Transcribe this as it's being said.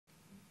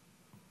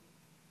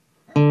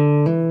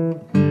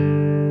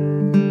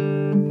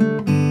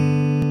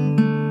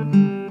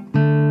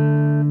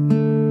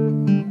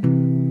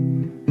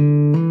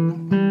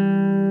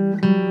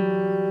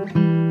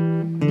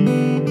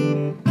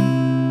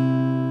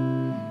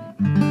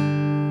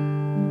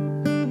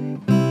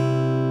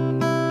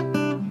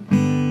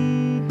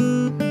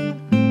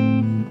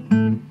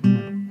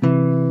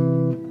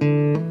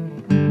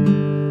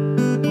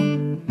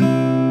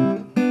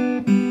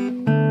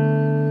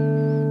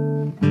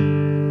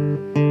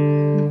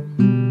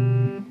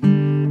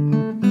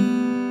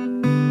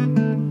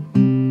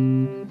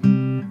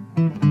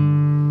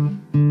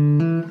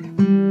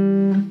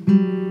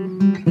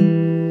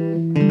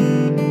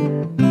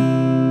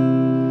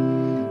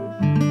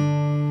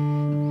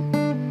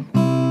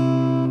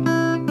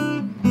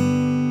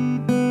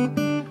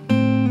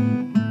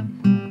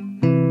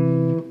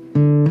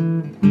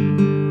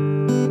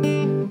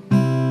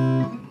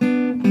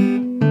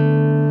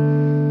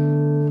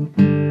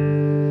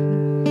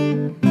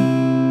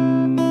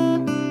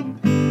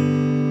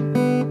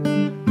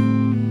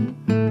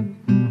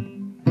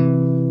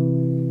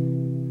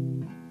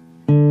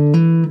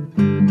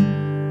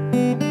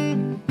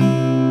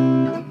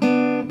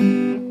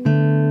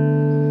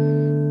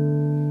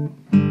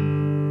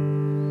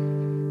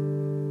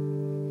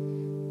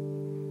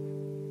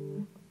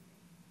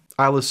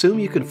I'll assume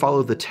you can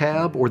follow the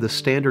tab or the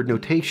standard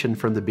notation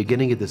from the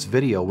beginning of this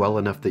video well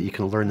enough that you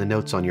can learn the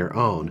notes on your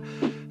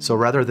own. So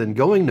rather than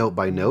going note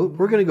by note,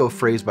 we're going to go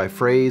phrase by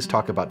phrase,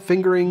 talk about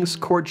fingerings,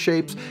 chord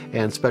shapes,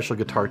 and special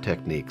guitar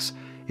techniques.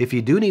 If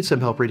you do need some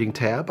help reading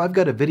tab, I've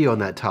got a video on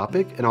that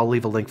topic, and I'll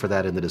leave a link for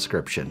that in the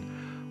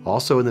description.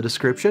 Also in the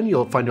description,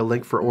 you'll find a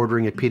link for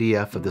ordering a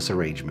PDF of this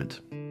arrangement.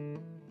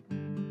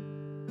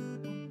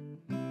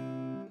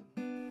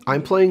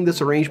 I'm playing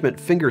this arrangement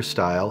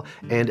fingerstyle,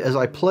 and as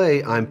I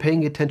play, I'm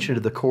paying attention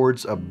to the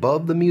chords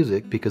above the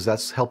music because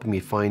that's helping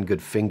me find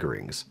good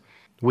fingerings.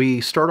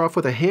 We start off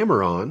with a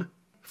hammer-on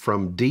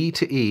from D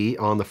to E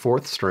on the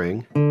 4th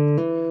string.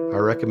 I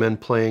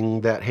recommend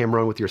playing that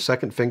hammer-on with your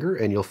 2nd finger,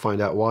 and you'll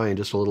find out why in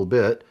just a little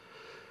bit.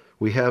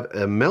 We have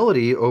a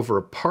melody over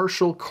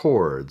partial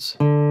chords.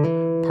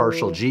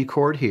 Partial G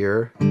chord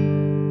here.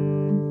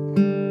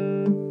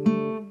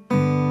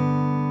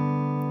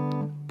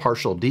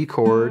 Partial D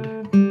chord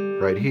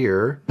right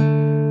here.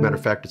 Matter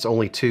of fact, it's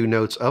only 2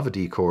 notes of a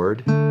D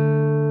chord. And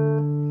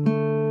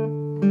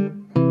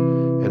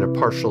a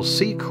partial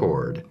C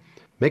chord.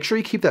 Make sure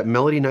you keep that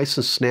melody nice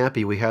and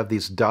snappy. We have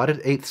these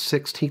dotted 8th,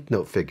 16th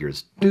note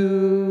figures.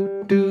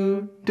 Do,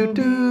 do, do,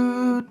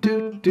 do,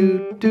 do,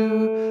 do,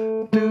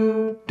 do,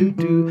 do, do,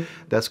 do.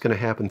 That's going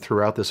to happen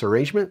throughout this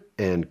arrangement,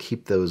 and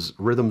keep those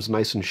rhythms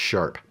nice and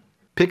sharp.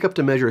 Pick up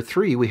to measure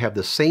 3, we have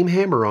the same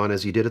hammer-on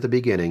as you did at the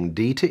beginning,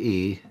 D to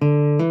E.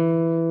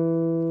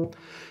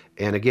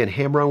 And again,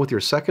 hammer on with your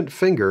 2nd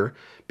finger,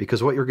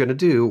 because what you're going to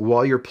do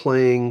while you're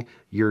playing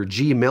your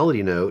G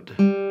melody note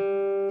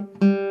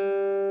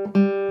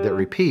that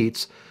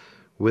repeats,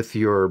 with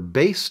your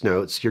bass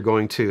notes, you're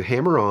going to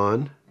hammer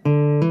on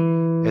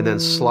and then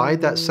slide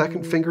that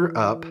 2nd finger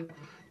up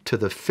to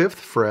the 5th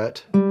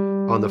fret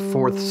on the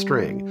 4th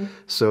string.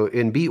 So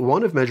in beat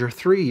 1 of measure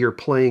 3, you're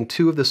playing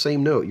 2 of the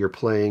same note. You're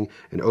playing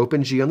an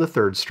open G on the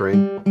 3rd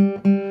string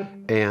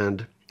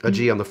and a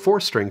G on the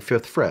 4th string,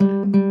 5th fret.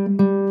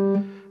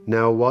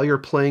 Now, while you're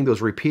playing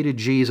those repeated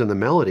G's in the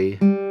melody,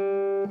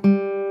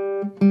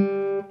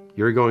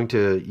 you're going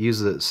to use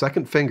the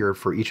 2nd finger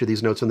for each of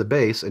these notes on the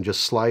bass and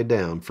just slide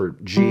down for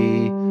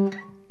G,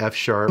 F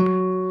sharp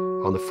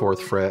on the 4th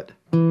fret,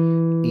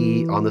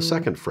 E on the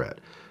 2nd fret.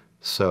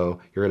 So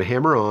you're going to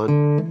hammer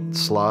on,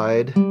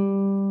 slide,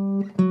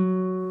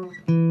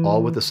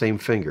 all with the same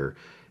finger.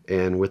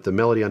 And with the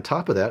melody on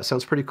top of that, it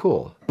sounds pretty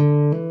cool.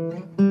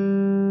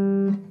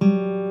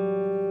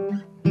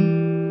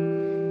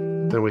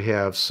 Then we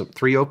have some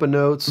 3 open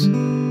notes,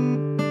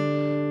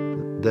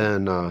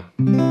 then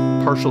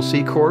partial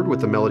C chord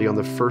with the melody on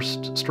the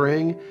 1st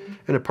string,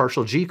 and a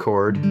partial G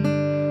chord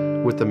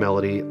with the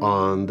melody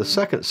on the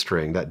 2nd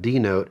string, that D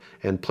note,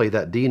 and play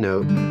that D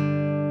note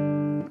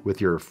with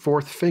your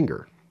 4th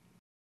finger.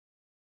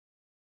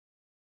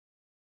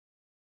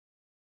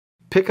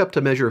 Pick up to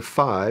measure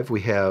 5,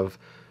 we have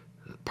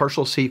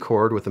partial C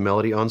chord with the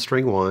melody on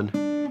string 1,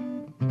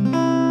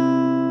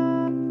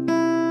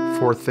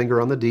 4th finger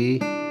on the D,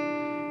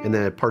 and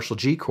then a partial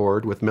G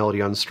chord with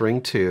melody on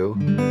string 2.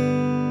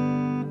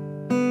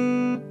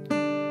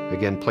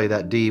 Again, play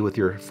that D with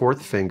your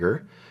 4th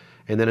finger.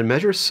 And then in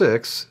measure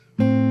 6,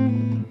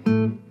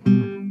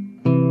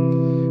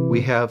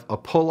 we have a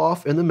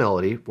pull-off in the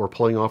melody. We're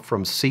pulling off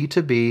from C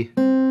to B.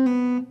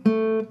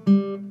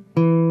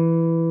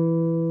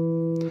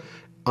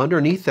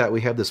 Underneath that,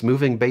 we have this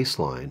moving bass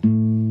line.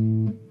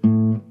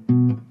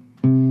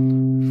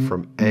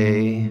 From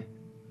A,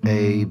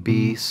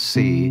 B,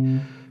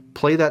 C.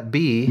 Play that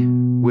B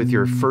with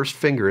your 1st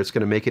finger. It's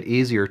going to make it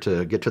easier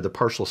to get to the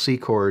partial C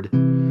chord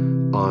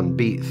on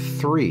beat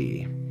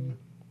 3.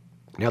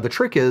 Now the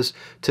trick is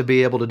to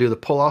be able to do the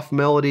pull-off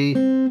melody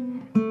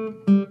and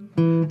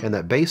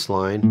that bass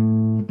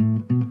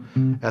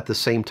line at the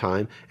same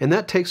time, and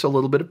that takes a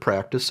little bit of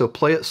practice, so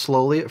play it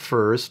slowly at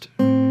first,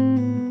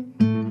 and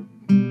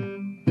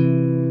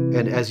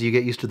as you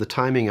get used to the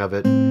timing of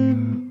it,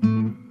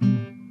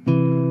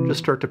 just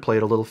start to play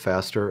it a little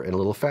faster and a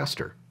little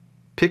faster.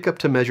 Pick up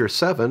to measure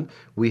 7,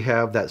 we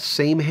have that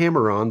same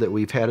hammer-on that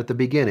we've had at the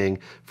beginning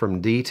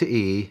from D to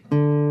E,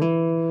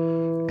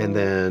 and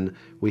then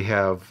we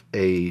have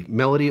a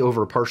melody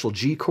over a partial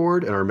G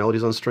chord, and our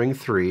melody's on string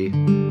 3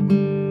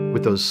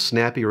 with those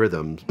snappy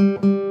rhythms.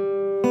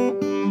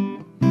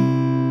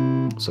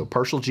 So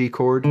partial G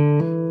chord,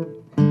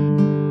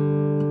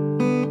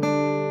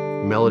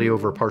 melody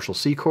over a partial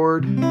C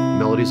chord,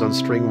 melody's on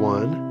string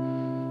 1.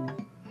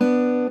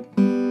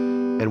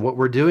 And what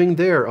we're doing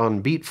there on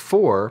beat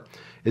 4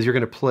 is you're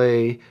going to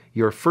play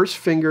your 1st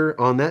finger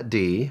on that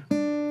D,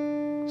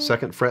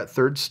 2nd fret,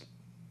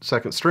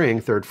 2nd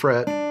string, 3rd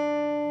fret,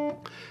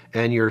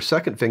 and your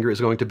 2nd finger is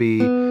going to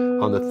be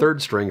on the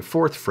 3rd string,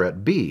 4th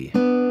fret, B.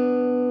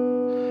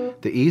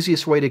 The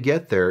easiest way to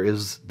get there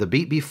is the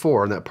beat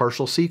before on that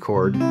partial C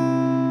chord.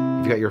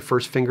 You've got your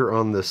 1st finger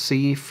on the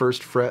C,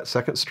 1st fret,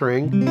 2nd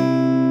string.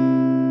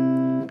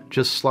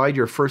 Just slide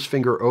your 1st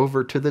finger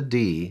over to the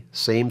D,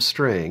 same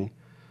string.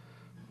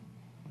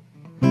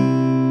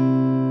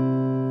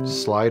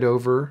 Slide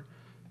over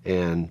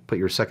and put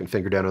your 2nd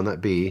finger down on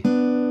that B.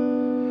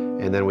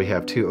 And then we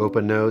have 2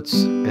 open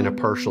notes and a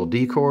partial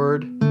D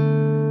chord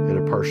and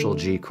a partial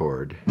G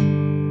chord.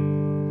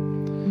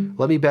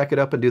 Let me back it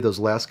up and do those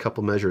last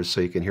couple measures so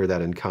you can hear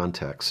that in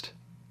context.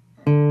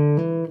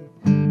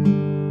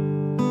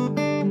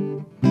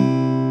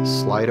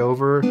 Slide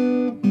over.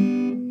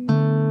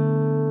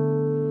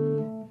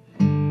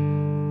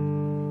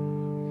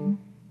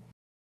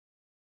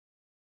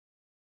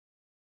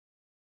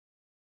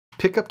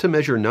 Pick up to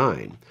measure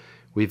 9.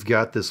 We've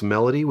got this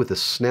melody with the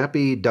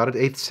snappy dotted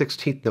 8th,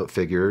 16th note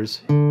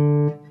figures.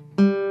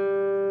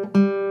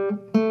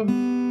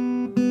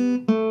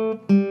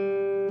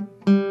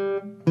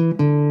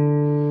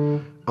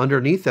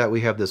 Underneath that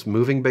we have this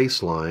moving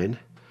bass line,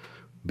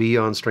 B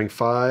on string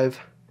 5,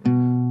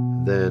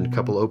 then a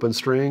couple open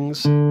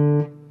strings,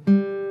 and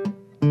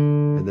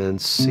then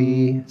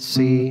C,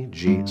 C,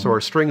 G. So our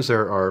strings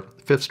there are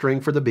 5th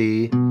string for the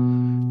B,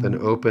 then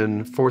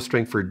open 4th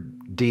string for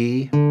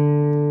D,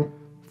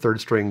 3rd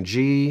string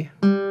G,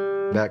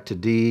 back to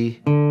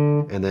D,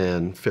 and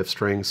then 5th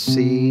string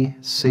C,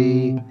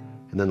 C,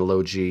 and then the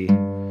low G.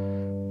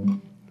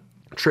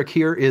 Trick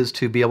here is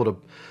to be able to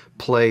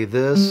play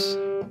this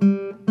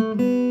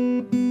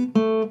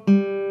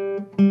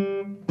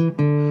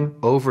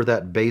over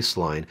that bass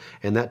line,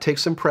 and that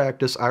takes some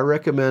practice. I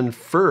recommend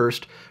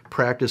first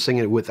practicing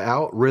it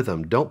without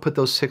rhythm. Don't put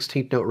those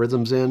 16th note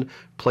rhythms in.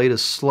 Play it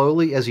as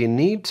slowly as you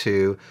need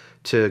to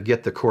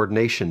get the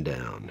coordination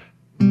down.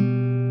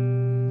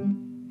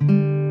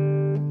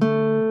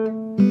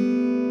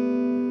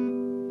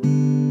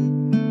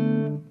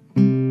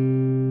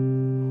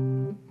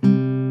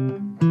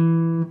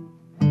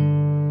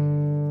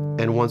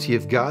 And once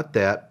you've got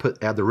that,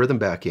 add the rhythm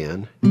back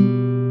in.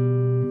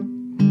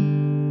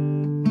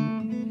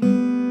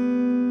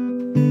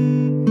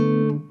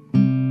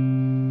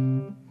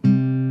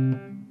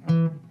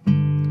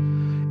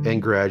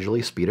 And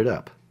gradually speed it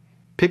up.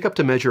 Pick up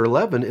to measure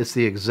 11, it's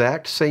the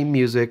exact same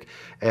music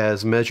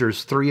as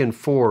measures 3 and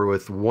 4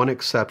 with one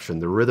exception.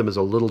 The rhythm is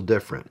a little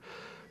different.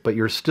 But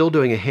you're still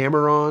doing a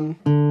hammer-on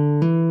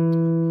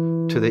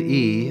to the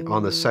E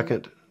on the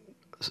 2nd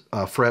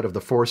fret of the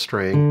 4th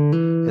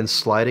string and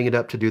sliding it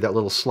up to do that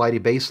little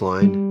slidey bass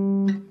line,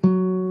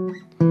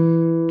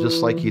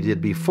 just like you did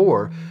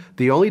before.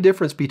 The only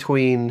difference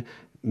between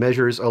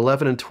measures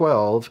 11 and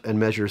 12 and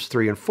measures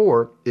 3 and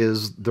 4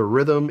 is the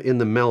rhythm in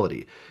the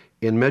melody.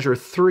 In measure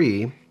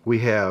 3, we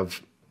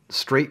have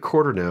straight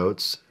quarter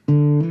notes.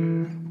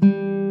 In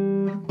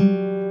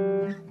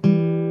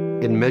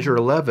measure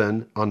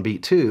 11, on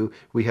beat 2,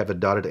 we have a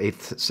dotted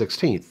 8th,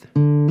 16th.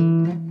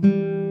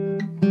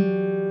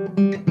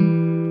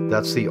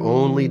 That's the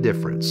only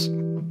difference.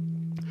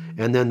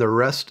 And then the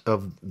rest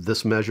of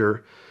this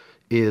measure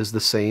is the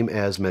same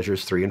as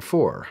measures 3 and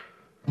 4.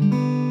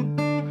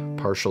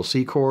 Partial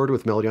C chord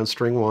with melody on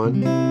string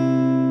 1,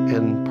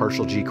 and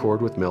partial G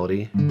chord with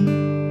melody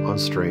on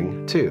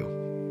string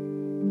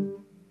 2.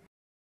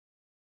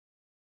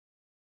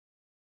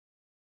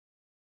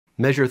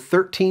 Measure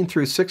 13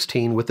 through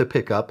 16 with the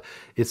pickup,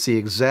 it's the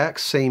exact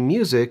same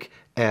music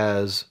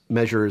as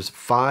measures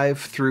 5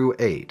 through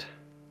 8.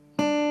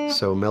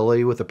 So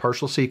melody with a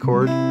partial C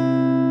chord,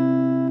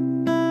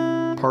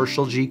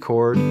 partial G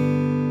chord,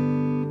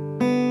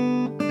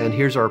 and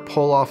here's our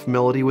pull-off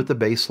melody with the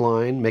bass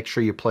line. Make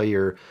sure you play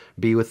your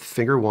B with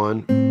finger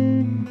 1,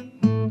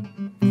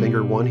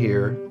 finger 1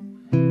 here,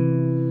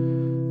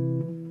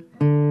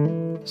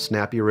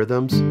 snappy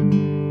rhythms.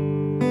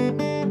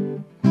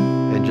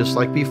 And just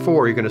like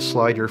before, you're going to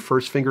slide your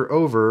first finger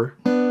over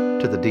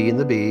to the D and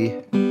the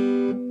B.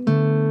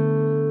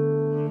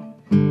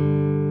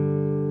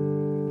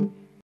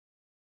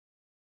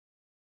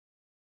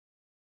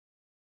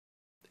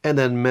 And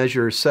then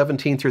measure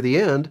 17 through the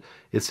end,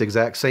 it's the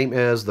exact same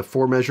as the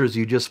 4 measures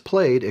you just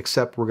played,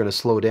 except we're going to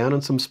slow down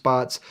in some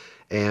spots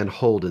and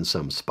hold in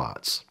some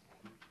spots.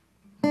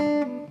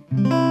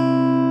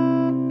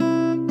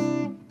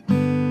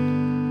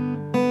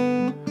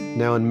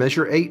 Now in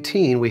measure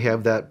 18, we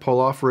have that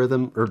pull-off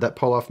rhythm, or that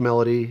pull-off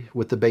melody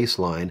with the bass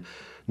line.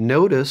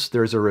 Notice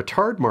there's a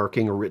retard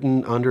marking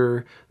written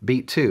under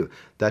beat 2.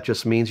 That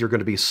just means you're going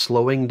to be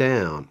slowing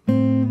down.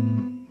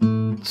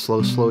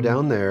 Slow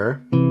down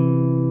there.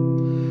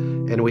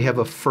 And we have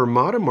a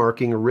fermata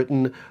marking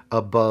written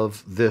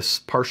above this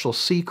partial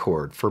C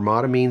chord.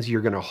 Fermata means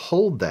you're going to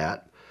hold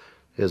that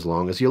as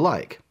long as you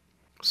like.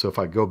 So if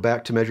I go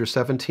back to measure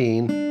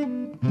 17,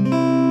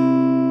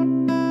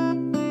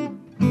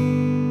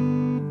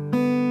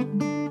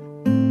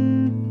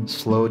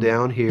 slow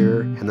down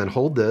here, and then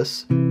hold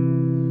this.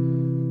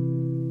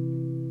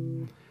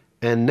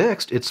 And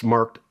next, it's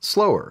marked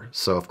slower.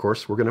 So of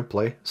course, we're going to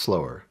play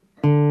slower.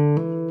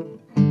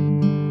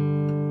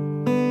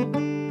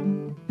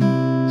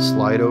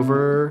 Slide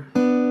over,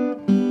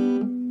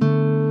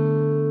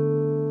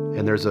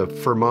 and there's a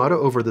fermata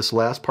over this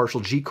last partial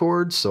G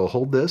chord, so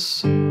hold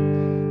this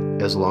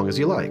as long as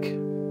you like.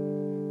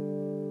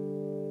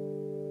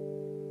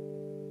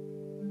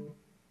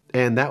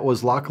 And that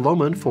was Loch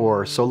Lomond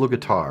for solo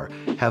guitar.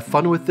 Have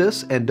fun with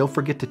this, and don't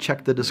forget to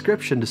check the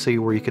description to see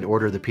where you can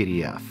order the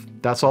PDF.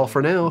 That's all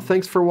for now.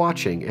 Thanks for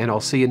watching, and I'll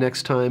see you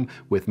next time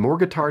with more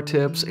guitar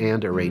tips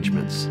and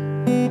arrangements.